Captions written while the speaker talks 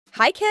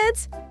Hi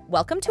kids!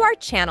 Welcome to our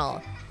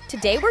channel.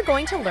 Today we're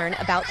going to learn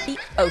about the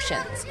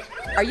oceans.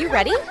 Are you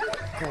ready?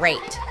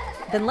 Great!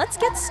 Then let's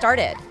get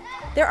started.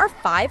 There are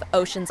 5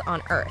 oceans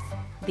on Earth: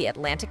 the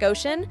Atlantic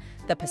Ocean,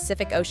 the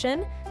Pacific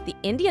Ocean, the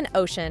Indian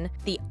Ocean,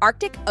 the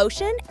Arctic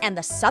Ocean, and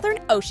the Southern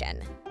Ocean.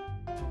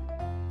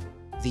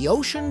 The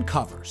ocean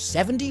covers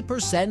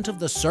 70% of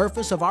the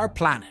surface of our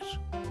planet.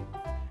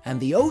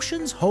 And the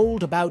oceans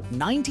hold about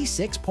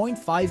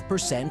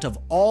 96.5% of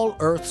all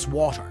Earth's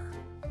water.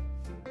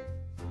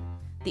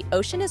 The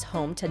ocean is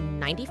home to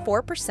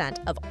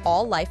 94% of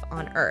all life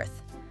on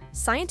Earth.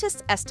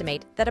 Scientists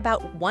estimate that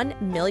about 1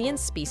 million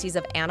species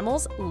of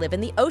animals live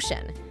in the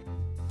ocean.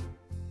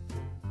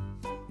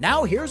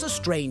 Now here's a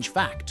strange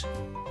fact.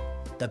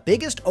 The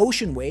biggest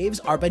ocean waves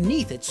are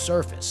beneath its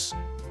surface.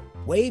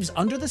 Waves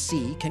under the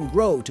sea can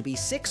grow to be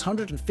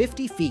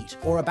 650 feet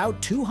or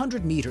about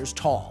 200 meters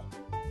tall.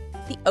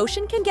 The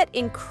ocean can get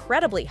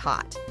incredibly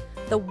hot.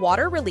 The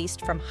water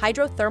released from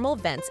hydrothermal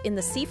vents in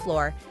the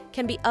seafloor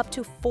can be up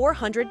to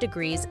 400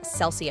 degrees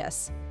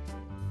Celsius.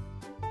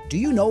 Do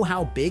you know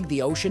how big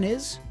the ocean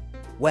is?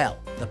 Well,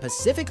 the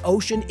Pacific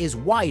Ocean is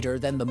wider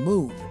than the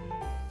moon,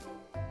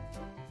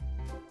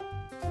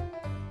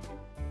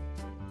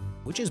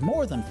 which is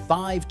more than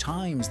 5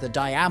 times the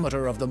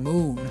diameter of the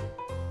moon.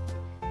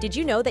 Did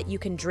you know that you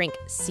can drink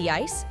sea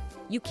ice?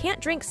 You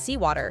can't drink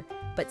seawater,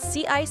 but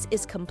sea ice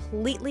is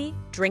completely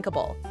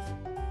drinkable.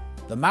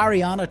 The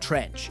Mariana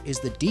Trench is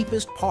the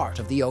deepest part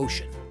of the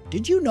ocean.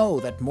 Did you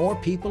know that more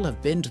people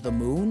have been to the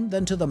moon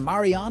than to the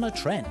Mariana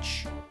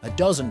Trench?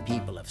 12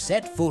 people have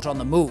set foot on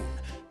the moon,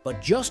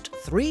 but just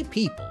 3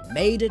 people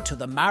made it to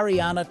the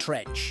Mariana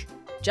Trench.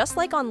 Just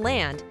like on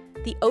land,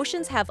 the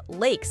oceans have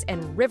lakes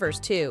and rivers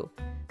too.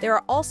 There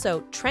are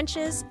also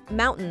trenches,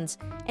 mountains,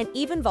 and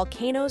even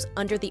volcanoes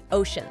under the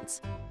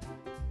oceans.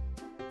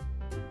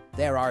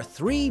 There are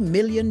 3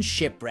 million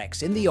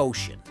shipwrecks in the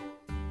ocean.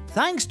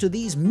 Thanks to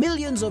these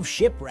millions of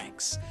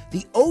shipwrecks,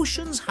 the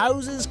oceans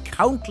houses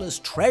countless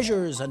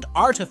treasures and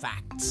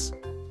artifacts.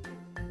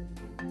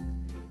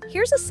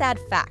 Here's a sad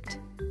fact.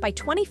 By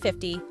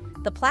 2050,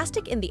 the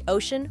plastic in the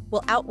ocean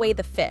will outweigh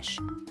the fish.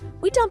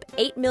 We dump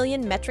 8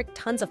 million metric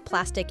tons of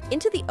plastic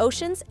into the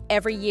oceans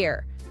every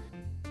year.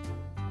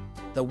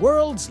 The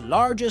world's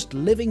largest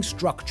living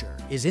structure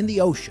is in the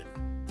ocean.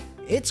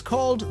 It's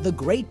called the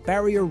Great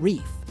Barrier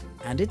Reef,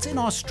 and it's in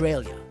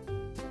Australia.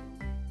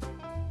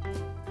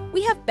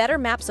 We have better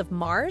maps of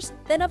Mars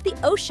than of the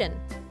ocean.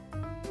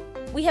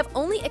 We have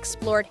only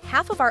explored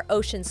half of our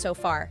ocean so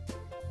far.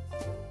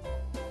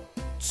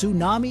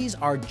 Tsunamis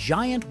are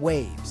giant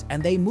waves,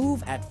 and they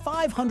move at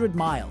 500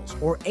 miles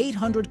or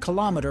 800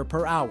 kilometers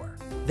per hour.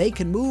 They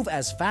can move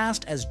as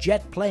fast as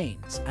jet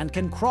planes and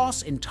can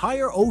cross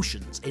entire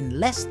oceans in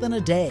less than a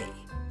day.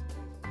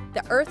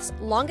 The Earth's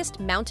longest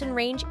mountain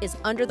range is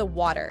under the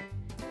water.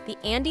 The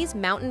Andes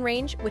mountain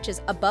range, which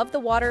is above the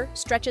water,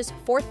 stretches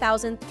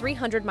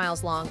 4,300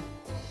 miles long.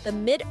 The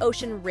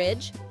mid-ocean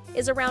ridge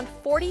is around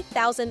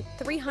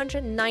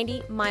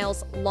 40,390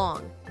 miles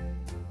long.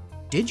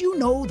 Did you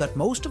know that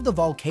most of the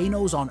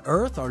volcanoes on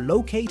Earth are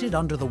located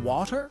under the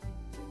water?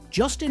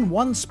 Just in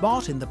one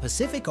spot in the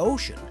Pacific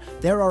Ocean,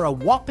 there are a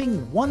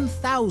whopping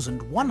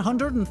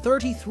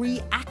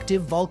 1,133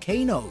 active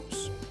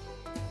volcanoes.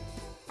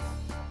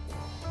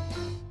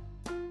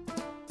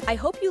 I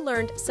hope you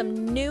learned some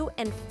new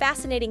and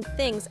fascinating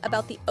things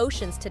about the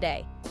oceans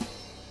today.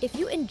 If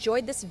you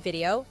enjoyed this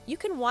video, you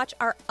can watch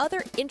our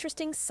other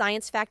interesting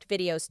science fact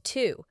videos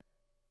too.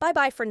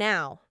 Bye-bye for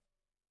now.